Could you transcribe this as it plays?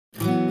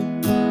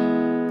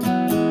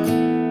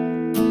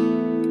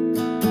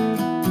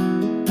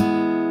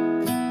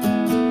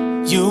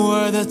You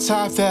were the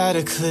type that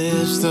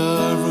eclipsed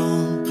the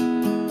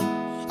room.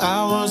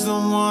 I was the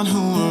one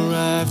who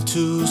arrived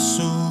too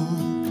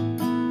soon.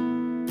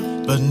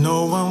 But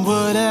no one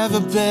would ever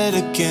bet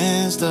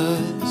against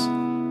us.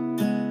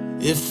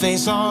 If they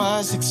saw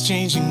us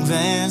exchanging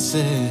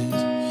glances,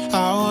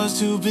 I was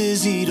too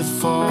busy to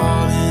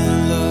fall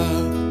in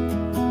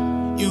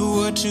love. You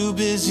were too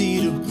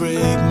busy to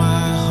break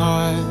my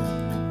heart.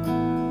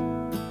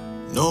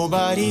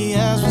 Nobody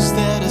else was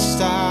there to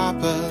stop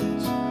us.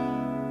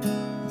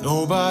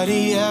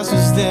 Nobody else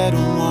was there to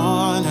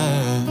warn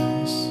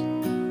us.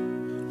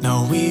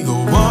 Now we go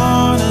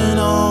on and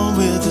on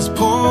with this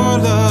poor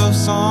love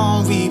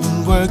song we've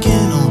been working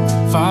on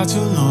far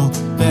too long,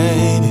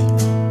 baby.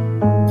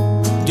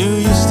 Do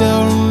you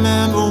still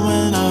remember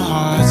when our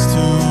hearts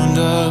tuned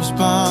up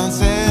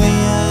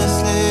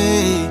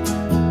spontaneously?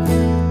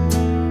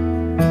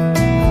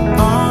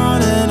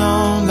 On and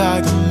on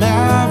like a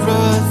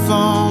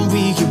marathon,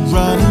 we keep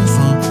running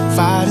from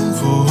fighting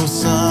for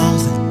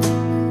something.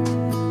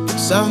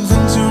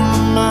 Something to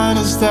remind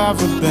us that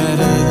we're better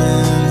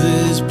than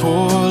this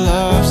poor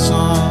love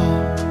song.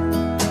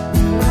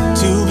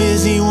 Too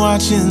busy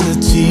watching the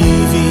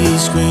TV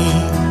screen.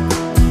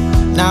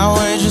 Now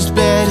we're just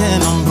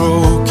betting on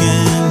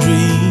broken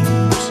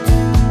dreams.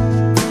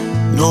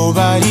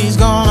 Nobody's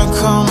gonna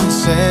come and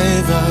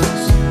save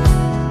us.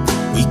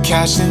 We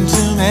cashed in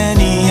too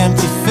many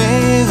empty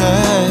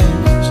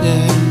favors,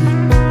 yeah.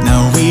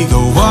 Now we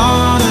go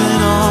on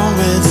and on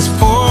with this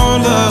poor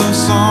love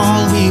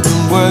song we've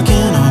been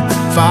working on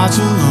far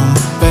too long,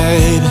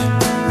 baby.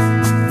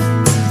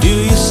 Do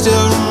you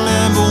still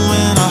remember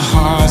when our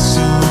hearts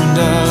tuned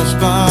up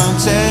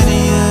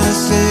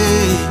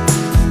spontaneously?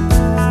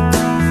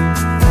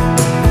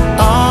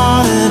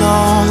 On and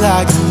on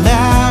like a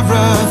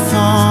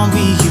marathon,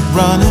 we keep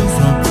running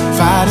from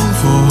fighting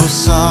for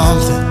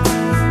something.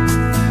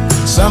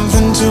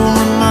 Something to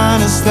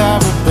remind us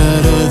that we're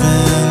better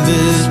than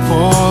this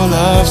poor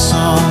love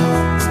song.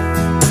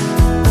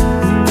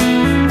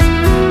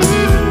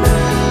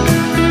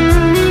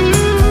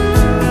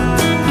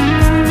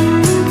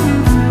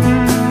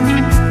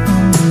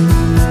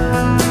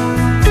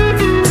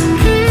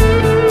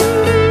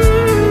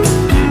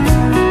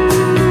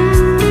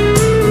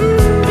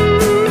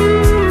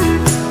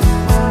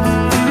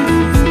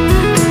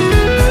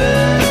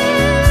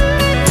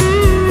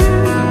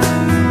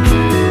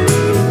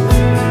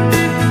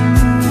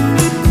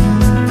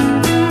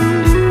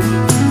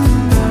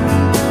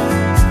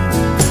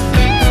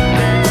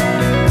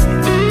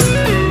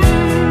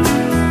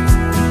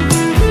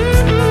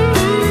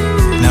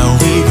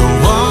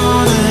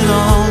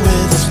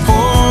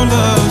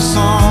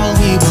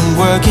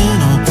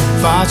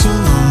 Far too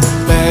long,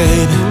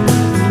 baby.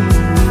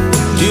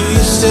 Do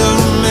you still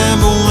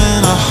remember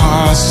when our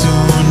hearts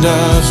tuned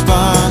up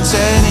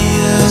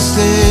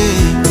spontaneously?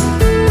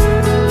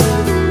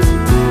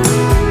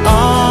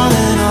 On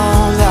and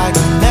on like a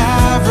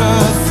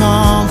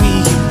marathon,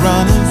 we keep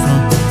running from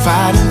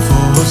fighting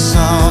for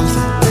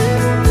something.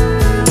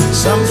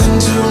 Something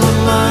to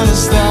remind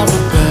us that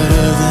we're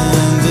better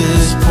than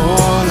this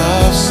poor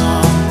love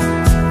song.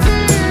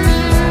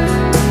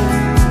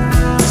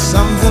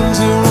 Something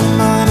to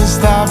remind us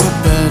that we're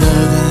better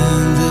than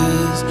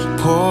this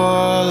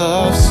poor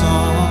love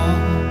song.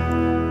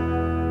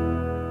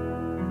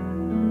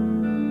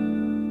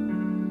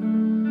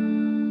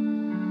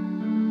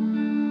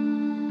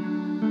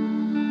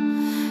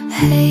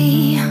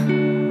 Hey,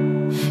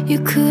 you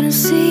couldn't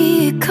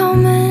see it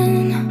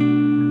coming.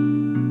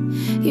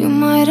 You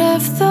might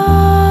have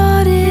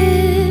thought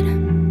it,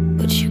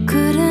 but you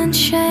couldn't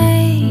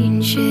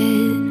change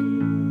it.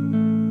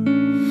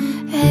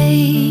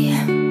 Hey,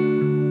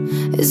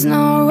 it's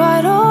not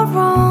right or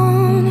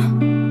wrong.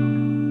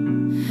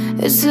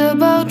 It's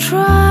about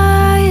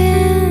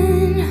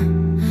trying,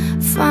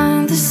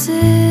 find the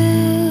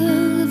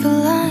silver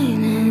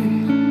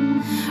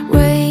lining.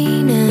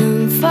 Rain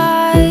and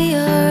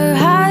fire,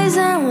 highs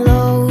and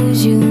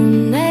lows, you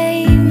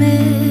name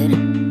it.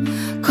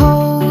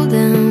 Cold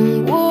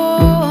and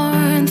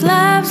warmth,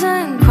 laughs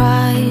and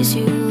cries,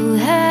 you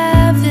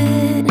have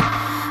it.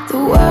 The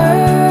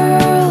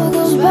world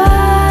goes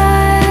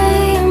by,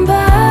 and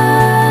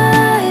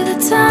by the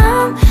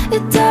time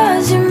it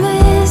does, you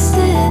missed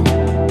it.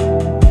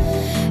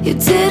 You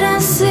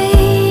didn't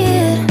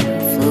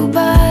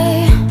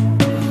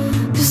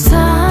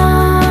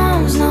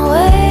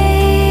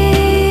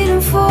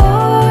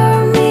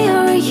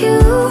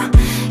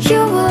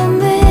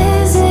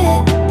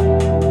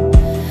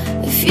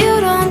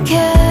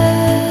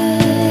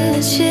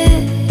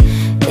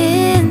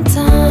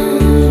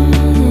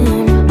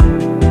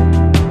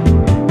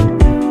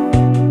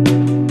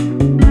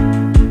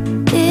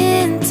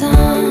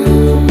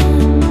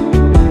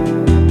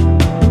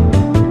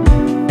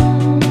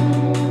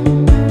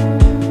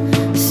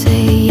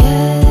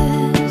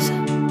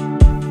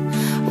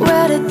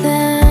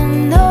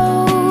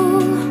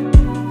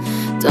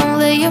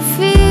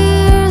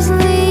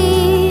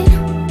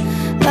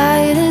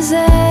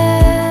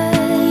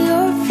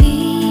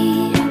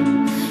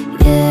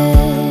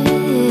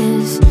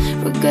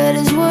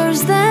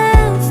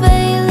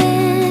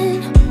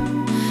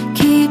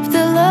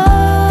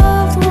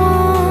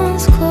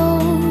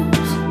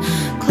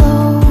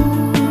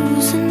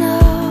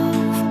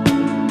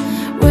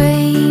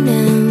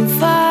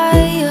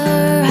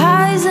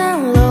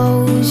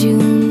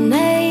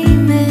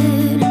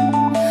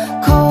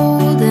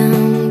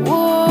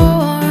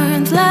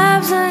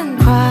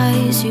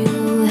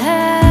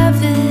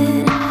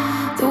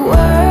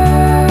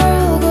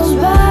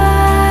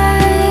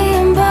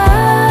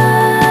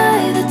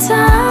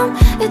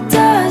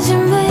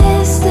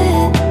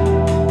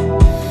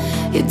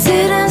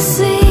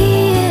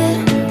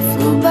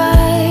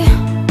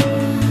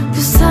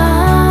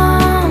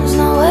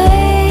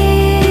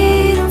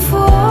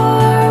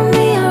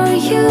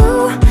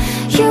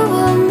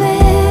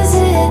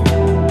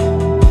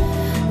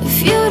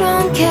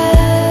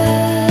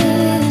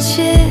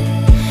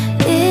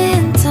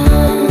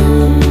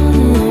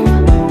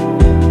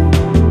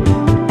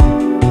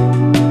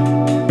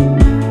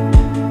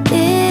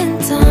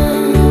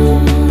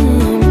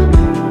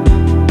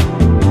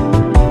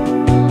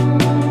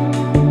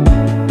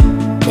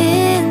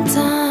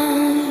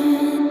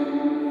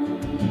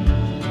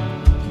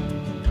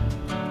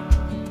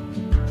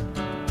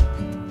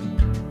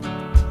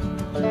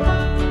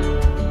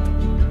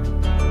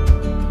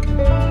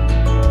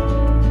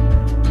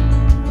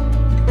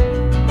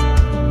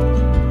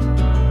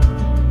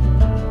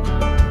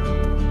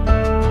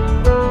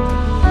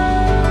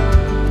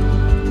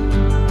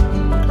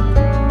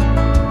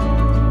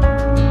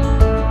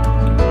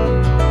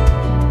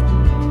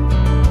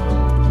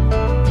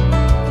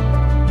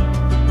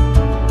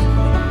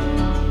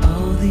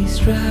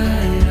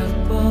dried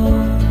up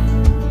bones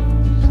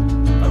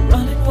are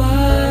running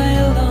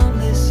wild on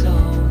this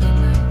old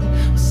night.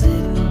 We're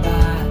sitting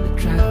by the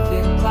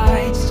traffic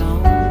lights,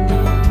 don't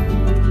know,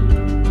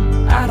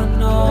 I don't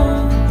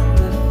know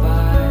if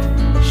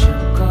I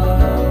should go.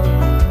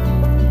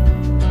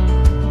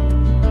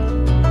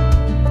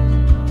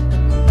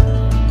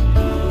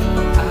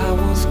 I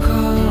once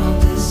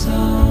called this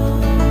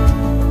home,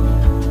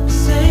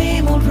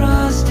 same old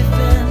rusty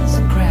fence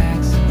and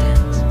cracks and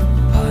dents,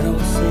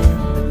 puddles in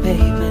the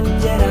pavement,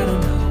 yet I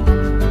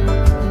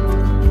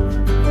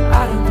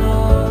don't know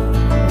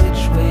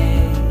which way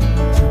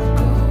to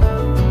go.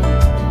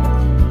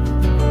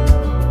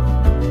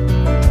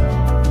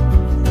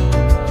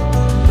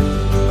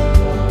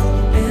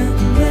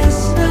 Endless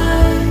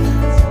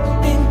nights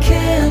in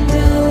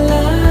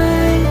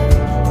candlelight,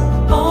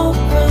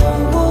 open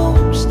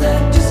wounds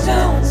that just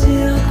don't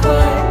feel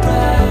quite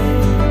right.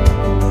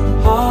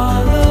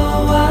 Hollow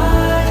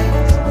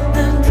eyes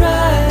and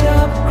dried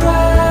up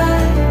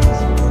cries,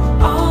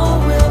 all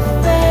will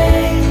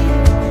fade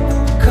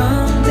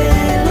come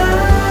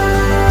daylight,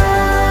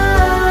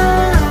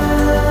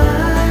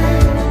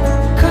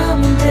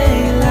 come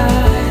daylight.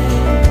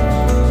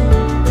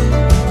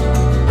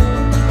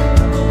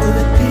 Will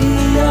it be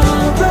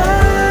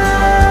alright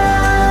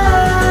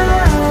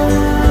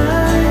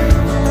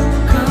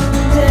come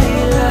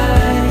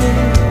daylight?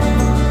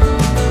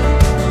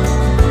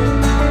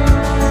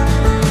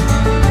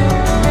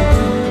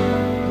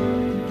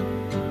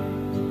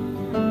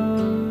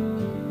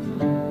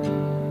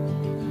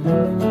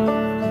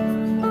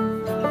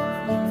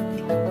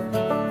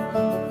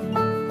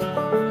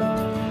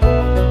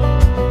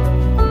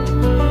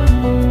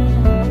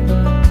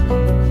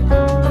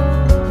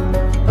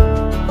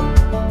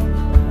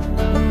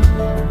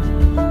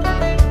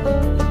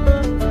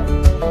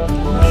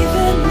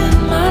 Even in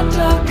my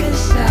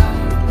darkest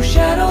hour, where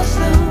shadows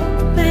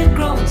loom, they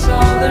grow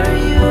taller.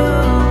 You,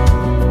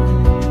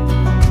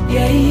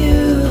 yeah, you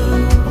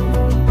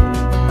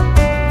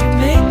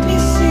make me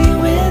see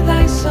with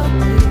eyes so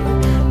clear.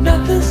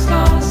 Nothing's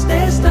lost,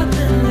 there's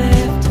nothing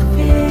left to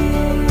fear.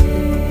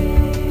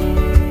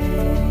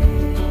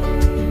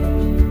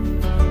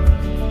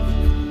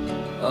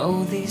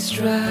 Oh, these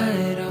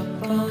dried up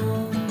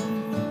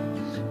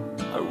bones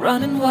are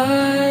running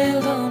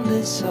wild on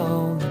this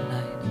old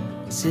night,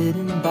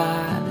 sitting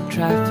by the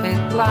traffic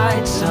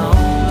lights. Oh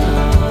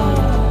no,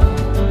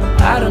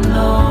 I don't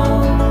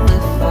know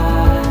if I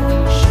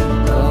should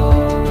go.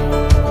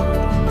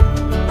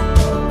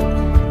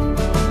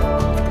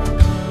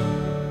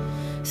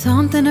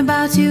 Something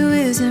about you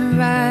isn't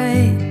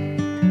right.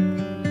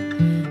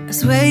 I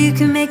swear you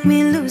can make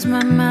me lose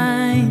my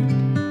mind.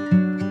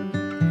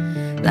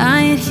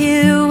 Lying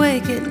here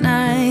awake at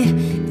night.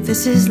 If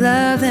this is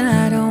love, then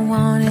I don't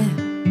want it.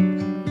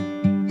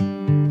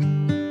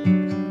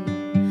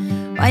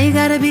 Why you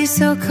gotta be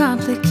so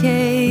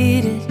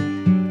complicated?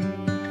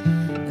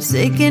 I'm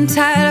sick and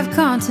tired of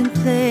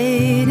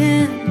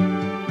contemplating.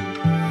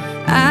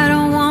 I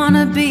don't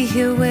wanna be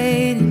here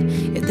waiting.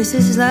 If this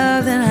is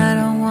love, then I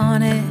don't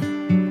want it.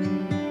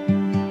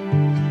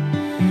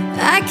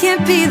 I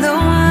can't be the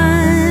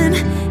one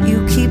you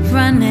keep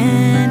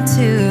running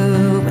to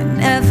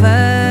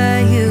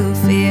whenever you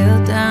feel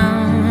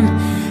down.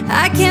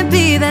 I can't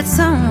be that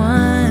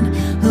someone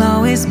who'll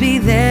always be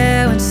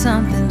there when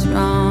something's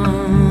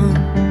wrong.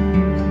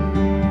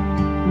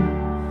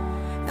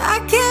 I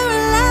can't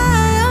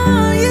rely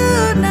on you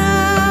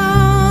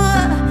now.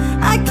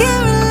 I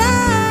can't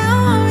rely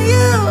on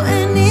you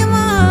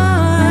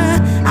anymore.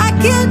 I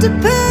can't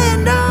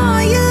depend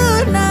on you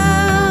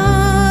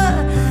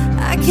now.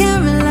 I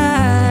can't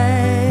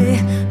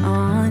rely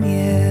on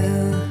you.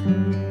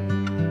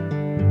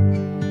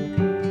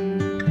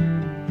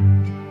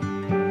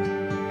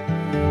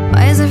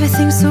 Why is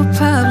everything so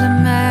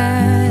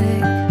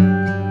problematic?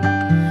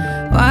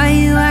 Why are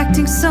you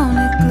acting so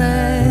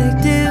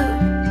neglected?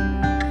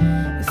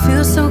 It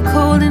feels so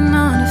cold and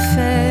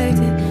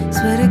unaffected.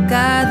 Swear to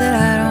God that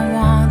I don't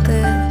want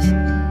this,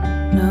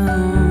 no.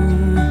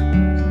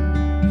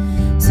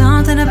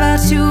 Something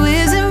about you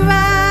isn't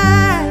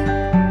right.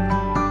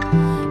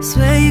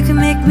 Swear you can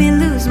make me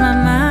lose my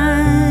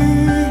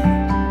mind.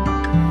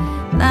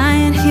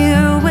 Lying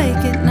here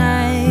awake at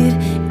night.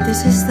 If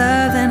this is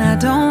love, then I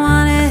don't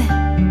want it.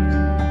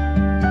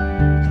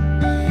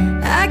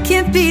 I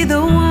can't be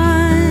the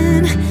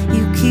one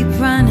you keep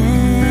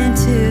running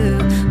to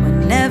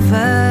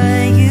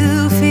whenever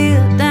you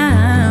feel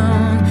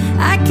down.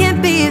 I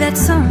can't be that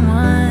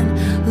someone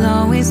who'll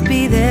always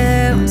be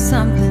there when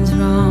something's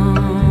wrong.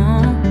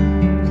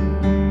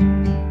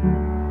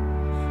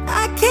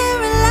 I can't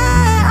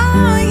rely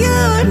on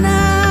you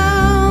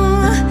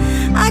now.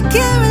 I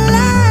can't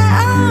rely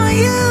on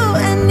you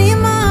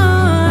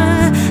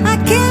anymore. I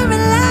can't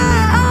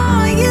rely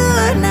on you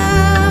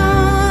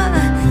now.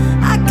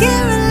 I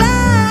can't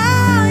rely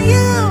on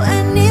you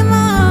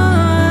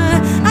anymore.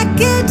 I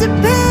can't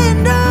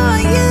depend on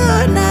you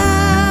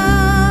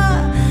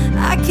now.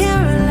 I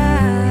can't rely.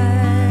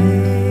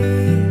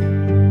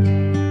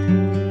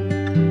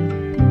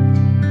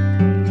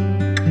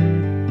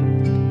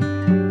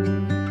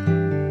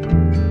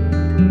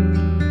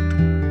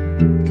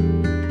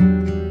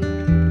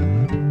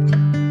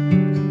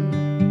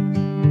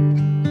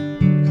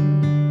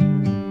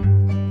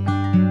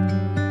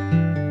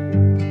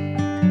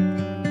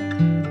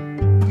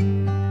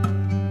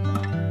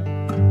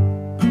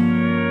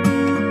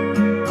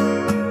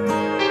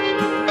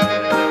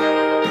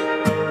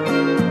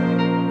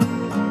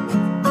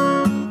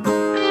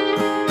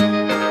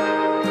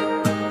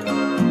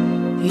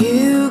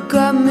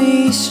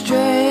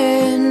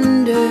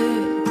 stranded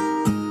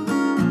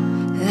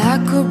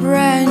like a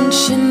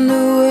branch in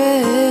the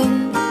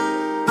wind.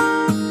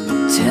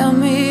 Tell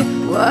me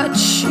what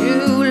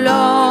you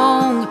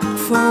long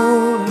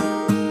for.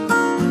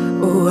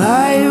 Oh,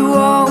 I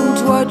want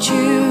what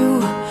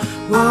you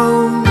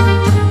won't.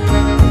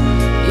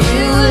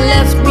 You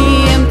left me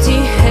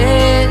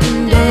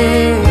empty-handed.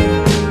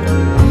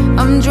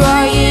 I'm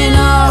drying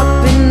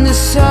up in the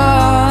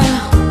sun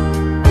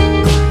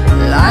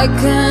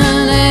like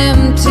an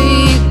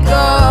empty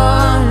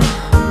gun.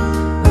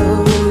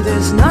 Oh,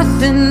 there's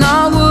nothing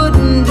I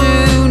wouldn't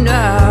do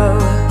now.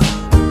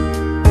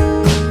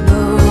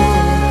 No.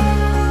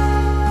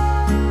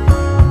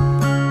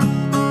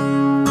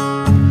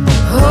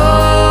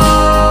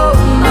 Oh,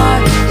 my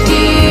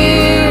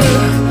dear,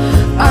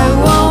 I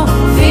want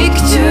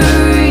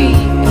victory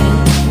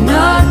and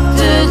not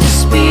the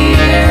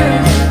despair.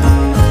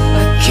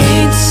 I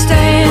can't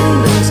stand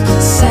those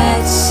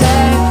sad,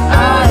 sad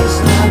eyes.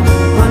 Not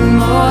one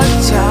more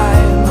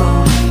time,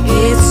 oh,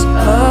 it's a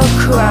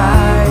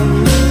crime.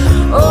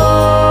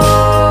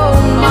 Oh,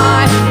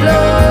 my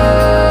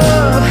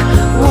love,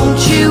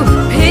 won't you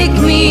pick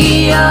me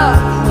up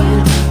when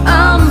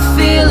I'm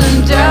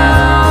feeling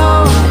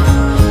down?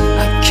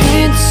 I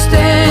can't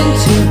stand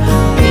to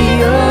be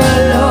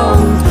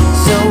alone,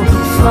 so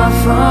far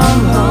from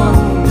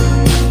home.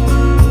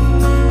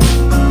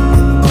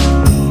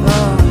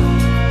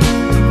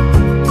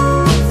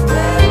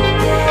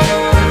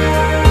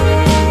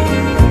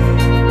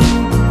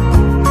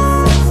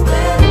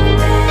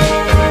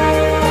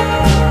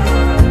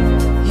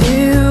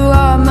 You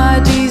are my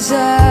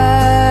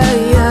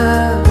desire,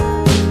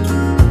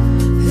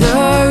 the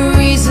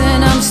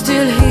reason I'm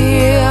still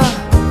here.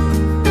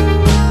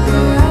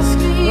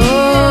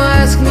 Oh,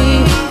 ask me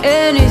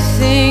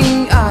anything,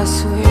 I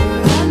swear.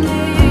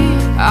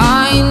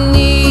 I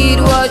need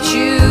what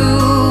you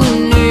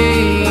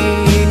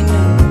need.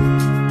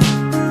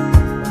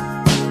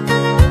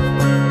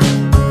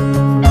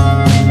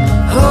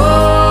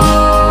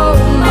 Oh,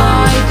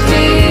 my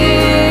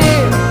dear,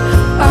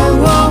 I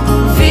want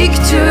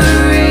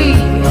victory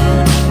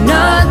and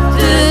not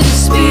the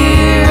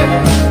despair.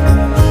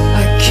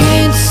 I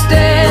can't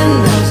stand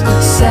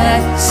those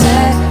sad,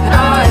 sad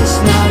eyes.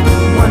 Not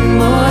one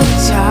more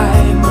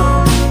time,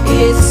 oh,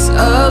 it's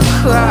a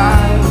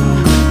crime.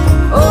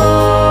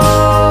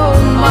 Oh,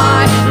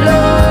 my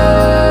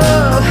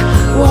love,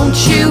 won't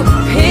you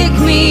pick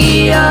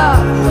me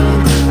up when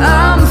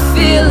I'm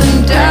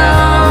feeling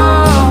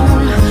down?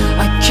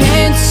 I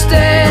can't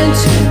stand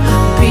to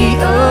be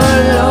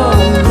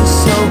alone,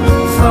 so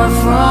far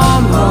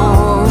from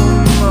home.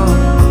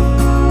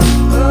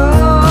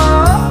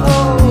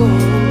 Oh,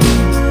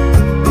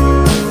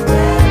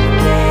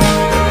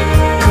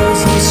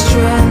 'cause I'm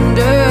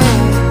stranded.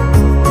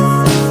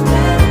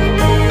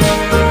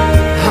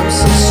 I'm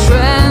so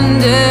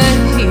stranded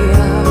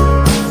here.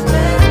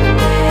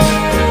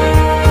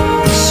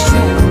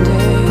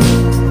 Stranded.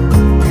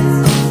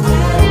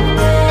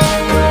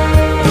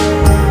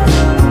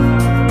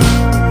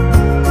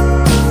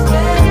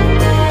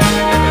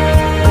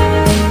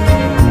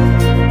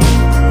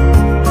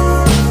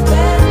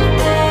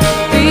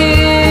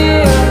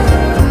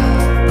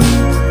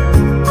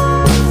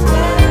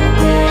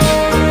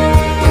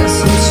 Yes,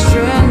 I'm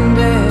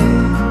stranded.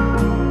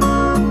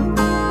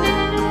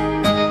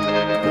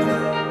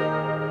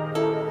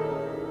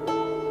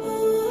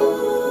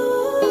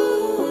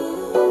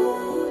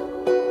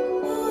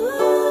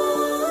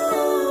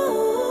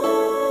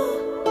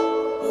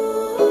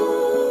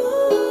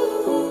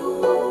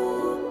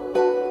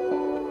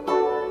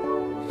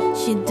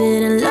 She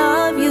didn't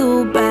love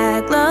you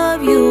back,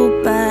 love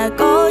you back.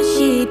 All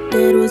she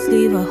did was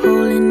leave a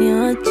hole in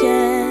your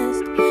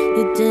chest.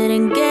 You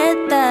didn't get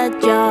that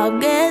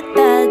job,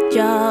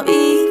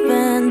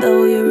 even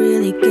though you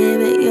really gave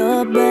it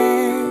your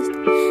best.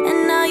 And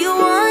now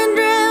you're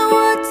wondering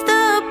what's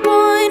the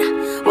point?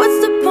 What's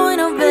the point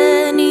of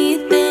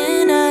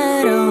anything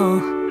at all?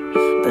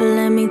 But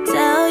let me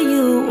tell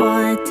you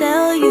what,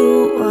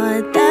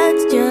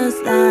 that's just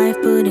life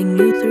putting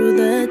you through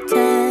the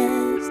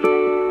test.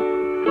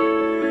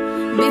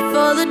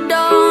 Before the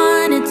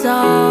dawn, it's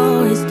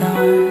always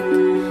dark.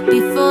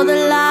 Before the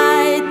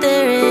light,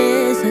 there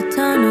is a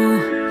tunnel.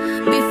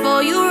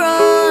 Before you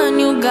run,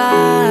 you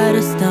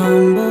gotta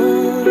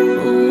stumble.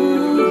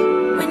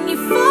 When you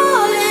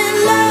fall in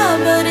love,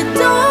 but it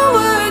don't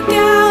work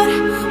out.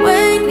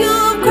 When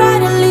you've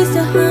cried at least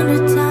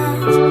 100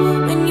 times.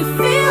 When you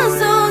feel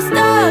so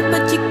stuck,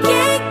 but you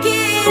can't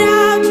get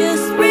out.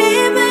 Just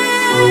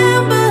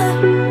remember,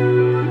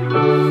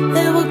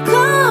 there will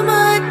come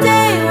a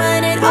day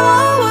when it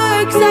all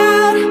works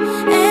out,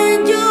 and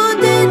you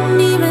didn't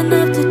even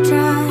have to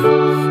try.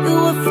 You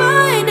will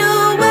find a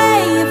way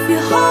if you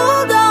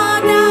hold on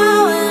now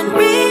and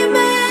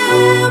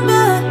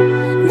remember.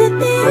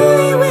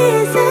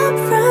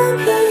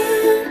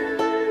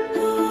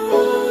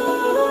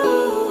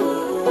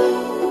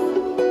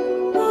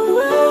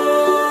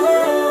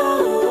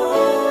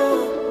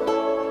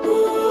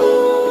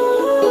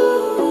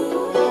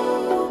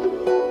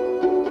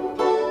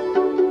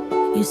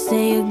 You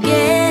say you're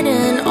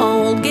getting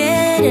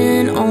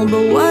old,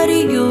 but what do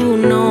you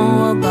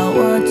know about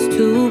what's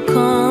to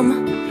come?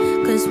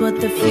 'Cause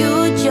what the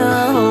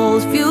future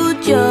holds,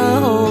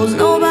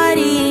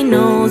 nobody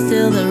knows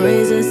till the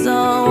race is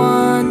all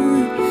won.